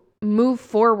to move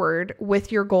forward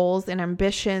with your goals and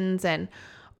ambitions and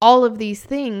all of these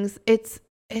things.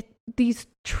 These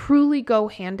truly go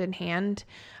hand in hand.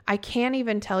 I can't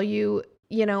even tell you,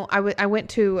 I went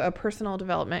to a personal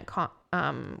development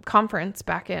conference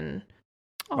back in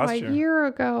Last a year. year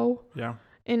ago. Yeah.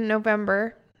 In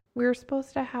November. We were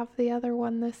supposed to have the other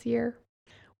one this year.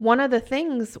 One of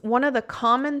the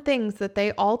common things that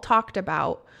they all talked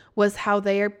about was how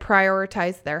they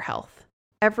prioritize their health.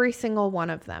 Every single one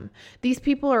of them. These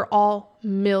people are all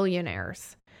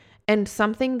millionaires. And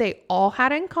something they all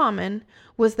had in common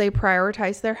was they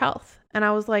prioritized their health. And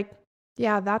I was like,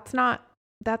 yeah, that's not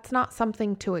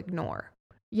something to ignore.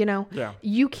 You know,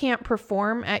 You can't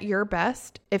perform at your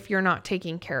best if you're not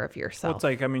taking care of yourself. Well, it's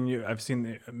like, I mean,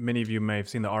 many of you may have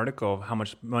seen the article of how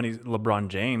much money LeBron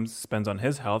James spends on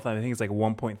his health. I think it's like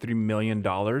 $1.3 million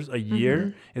a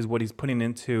year is what he's putting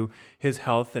into his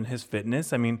health and his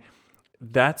fitness. I mean,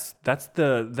 that's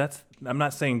I'm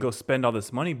not saying go spend all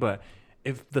this money, but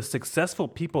if the successful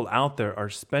people out there are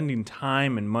spending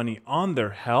time and money on their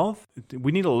health,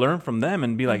 we need to learn from them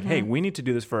and be like, hey, we need to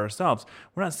do this for ourselves.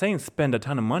 We're not saying spend a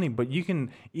ton of money, but you can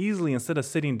easily, instead of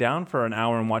sitting down for an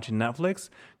hour and watching Netflix,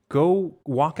 go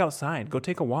walk outside, go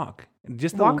take a walk.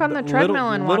 Just walk on the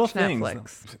treadmill and watch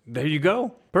Netflix. There you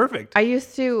go. Perfect. I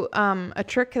used to, a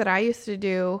trick that I used to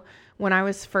do when I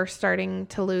was first starting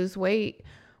to lose weight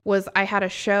was I had a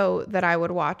show that I would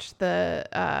watch,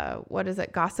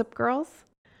 Gossip Girls?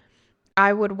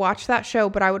 I would watch that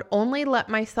show, but I would only let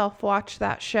myself watch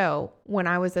that show when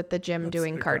I was at the gym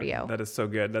doing cardio. That is so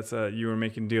good. You were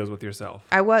making deals with yourself.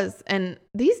 I was. And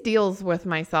these deals with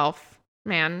myself,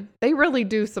 man, they really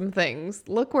do some things.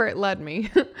 Look where it led me.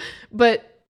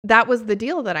 But that was the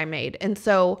deal that I made. And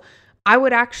so I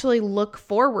would actually look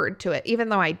forward to it. Even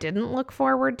though I didn't look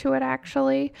forward to it,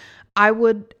 actually, I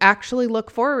would actually look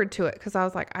forward to it because I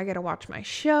was like, I got to watch my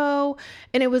show.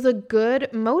 And it was a good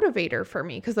motivator for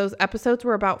me because those episodes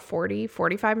were about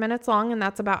 45 minutes long. And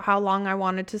that's about how long I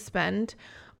wanted to spend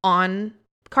on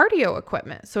cardio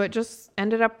equipment. So it just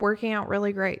ended up working out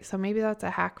really great. So maybe that's a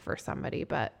hack for somebody,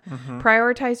 but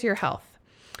prioritize your health.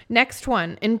 Next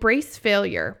one, embrace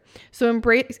failure. So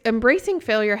embracing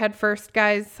failure head first,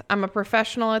 guys. I'm a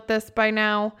professional at this by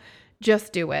now.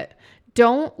 Just do it.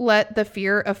 Don't let the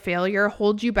fear of failure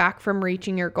hold you back from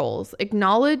reaching your goals.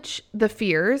 Acknowledge the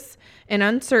fears and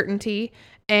uncertainty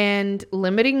and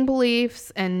limiting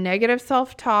beliefs and negative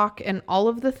self-talk and all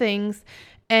of the things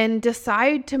and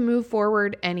decide to move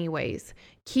forward anyways.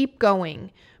 Keep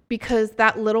going because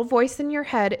that little voice in your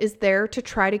head is there to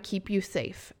try to keep you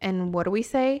safe. And what do we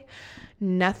say?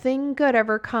 Nothing good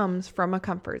ever comes from a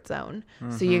comfort zone.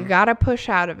 So you got to push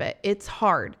out of it. It's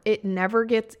hard. It never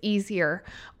gets easier.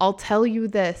 I'll tell you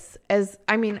this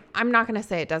I'm not going to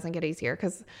say it doesn't get easier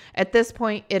because at this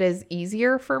point it is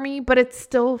easier for me, but it's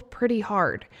still pretty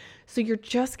hard. So you're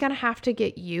just going to have to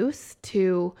get used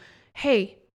to,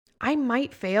 hey, I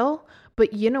might fail,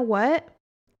 but you know what?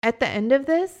 At the end of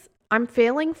this, I'm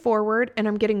failing forward and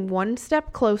I'm getting one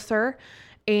step closer.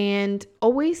 And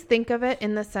always think of it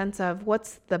in the sense of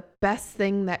what's the best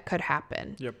thing that could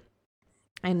happen. Yep.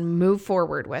 And move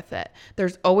forward with it.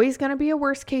 There's always going to be a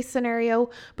worst case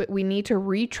scenario, but we need to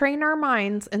retrain our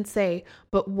minds and say,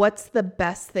 but what's the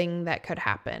best thing that could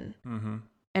happen?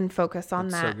 And focus on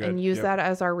that and use that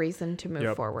as our reason to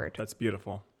move forward. That's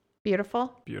beautiful.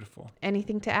 Beautiful? Beautiful.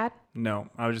 Anything to add? No,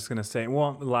 I was just going to say,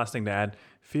 the last thing to add,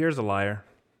 fear is a liar.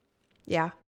 Yeah.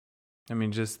 I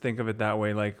mean, just think of it that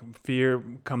way. Like fear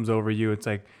comes over you. It's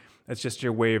like, it's just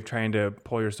your way of trying to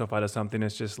pull yourself out of something.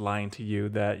 It's just lying to you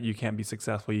that you can't be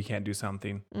successful. You can't do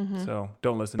something. So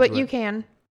don't listen to it. But you can.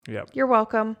 Yep. You're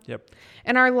welcome. Yep.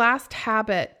 And our last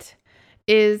habit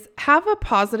is have a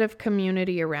positive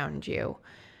community around you.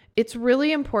 It's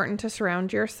really important to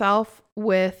surround yourself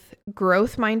with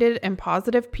growth-minded and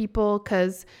positive people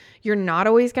because you're not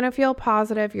always going to feel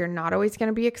positive. You're not always going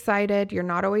to be excited. You're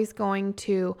not always going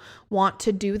to want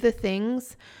to do the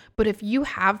things. But if you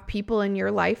have people in your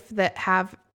life that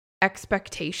have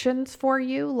expectations for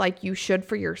you, like you should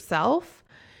for yourself,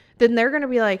 then they're going to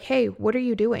be like, hey, what are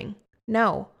you doing?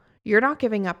 No, you're not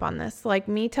giving up on this. Like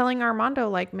me telling Armando,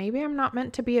 like, maybe I'm not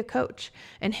meant to be a coach.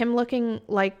 And him looking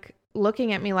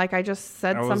at me like I just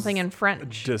said something in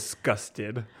French.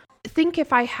 Disgusted. Think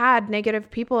if I had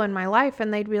negative people in my life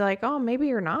and they'd be like, oh, maybe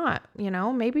you're not,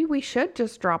 maybe we should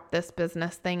just drop this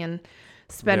business thing and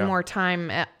spend more time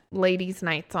at ladies'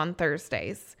 nights on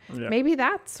Thursdays. Yeah. Maybe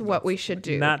that's what we should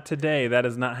do. Not today. That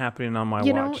is not happening on my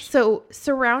watch. So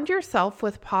surround yourself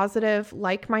with positive,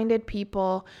 like-minded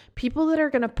people that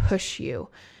are going to push you.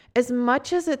 As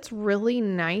much as it's really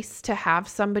nice to have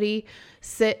somebody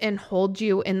sit and hold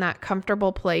you in that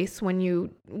comfortable place when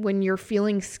you're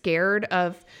feeling scared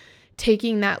of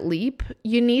taking that leap,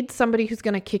 you need somebody who's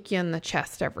going to kick you in the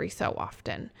chest every so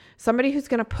often. Somebody who's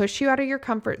going to push you out of your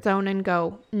comfort zone and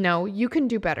go, no, you can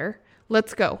do better.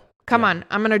 Let's go. Come on,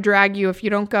 I'm going to drag you. If you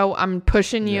don't go, I'm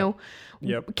pushing you.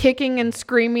 Yep. Kicking and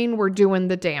screaming, we're doing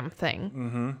the damn thing.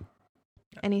 Mm-hmm.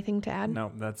 Anything to add?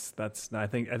 No, that's. I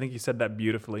think you said that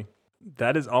beautifully.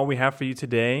 That is all we have for you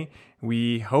today.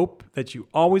 We hope that you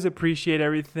always appreciate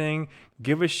everything.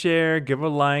 Give a share, give a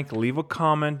like, leave a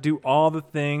comment, do all the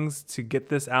things to get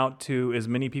this out to as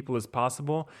many people as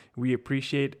possible. We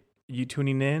appreciate you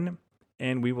tuning in,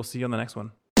 and we will see you on the next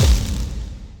one.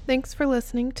 Thanks for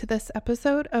listening to this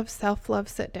episode of Self-Love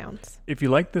Sit-Downs. If you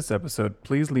liked this episode,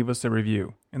 please leave us a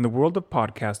review. In the world of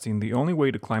podcasting, the only way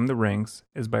to climb the ranks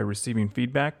is by receiving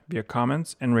feedback via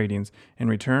comments and ratings, in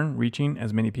return, reaching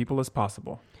as many people as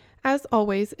possible. As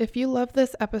always, if you love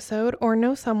this episode or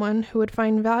know someone who would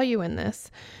find value in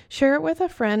this, share it with a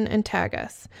friend and tag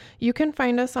us. You can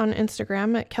find us on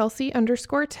Instagram at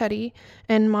Kelsey_Teddy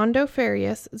and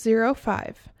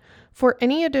MondoFarius05. For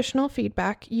any additional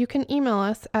feedback, you can email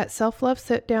us at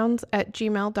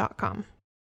selflovesitdowns@gmail.com.